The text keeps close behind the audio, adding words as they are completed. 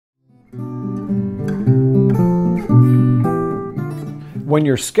When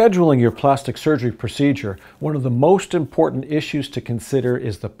you're scheduling your plastic surgery procedure, one of the most important issues to consider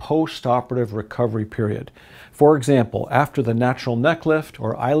is the post-operative recovery period. For example, after the natural neck lift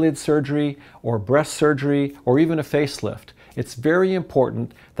or eyelid surgery or breast surgery or even a facelift, it's very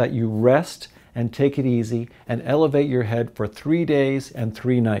important that you rest and take it easy and elevate your head for 3 days and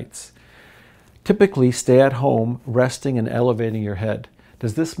 3 nights. Typically, stay at home resting and elevating your head.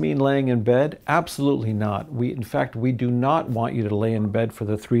 Does this mean laying in bed? Absolutely not. In fact, we do not want you to lay in bed for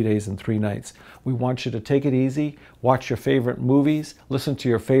the 3 days and 3 nights. We want you to take it easy, watch your favorite movies, listen to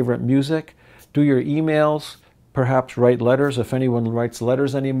your favorite music, do your emails, perhaps write letters if anyone writes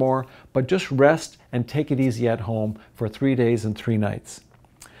letters anymore, but just rest and take it easy at home for 3 days and 3 nights.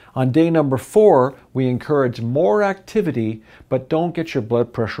 On day number 4, we encourage more activity, but don't get your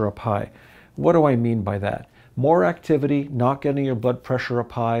blood pressure up high. What do I mean by that? More activity, not getting your blood pressure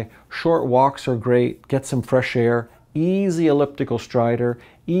up high. Short walks are great. Get some fresh air. Easy elliptical strider,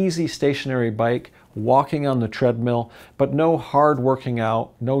 easy stationary bike, walking on the treadmill, but no hard working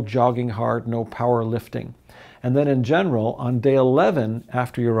out, no jogging hard, no power lifting. And then in general, on day 11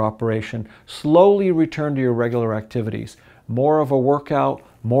 after your operation, slowly return to your regular activities. More of a workout,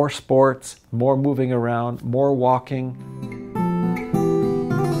 more sports, more moving around, more walking.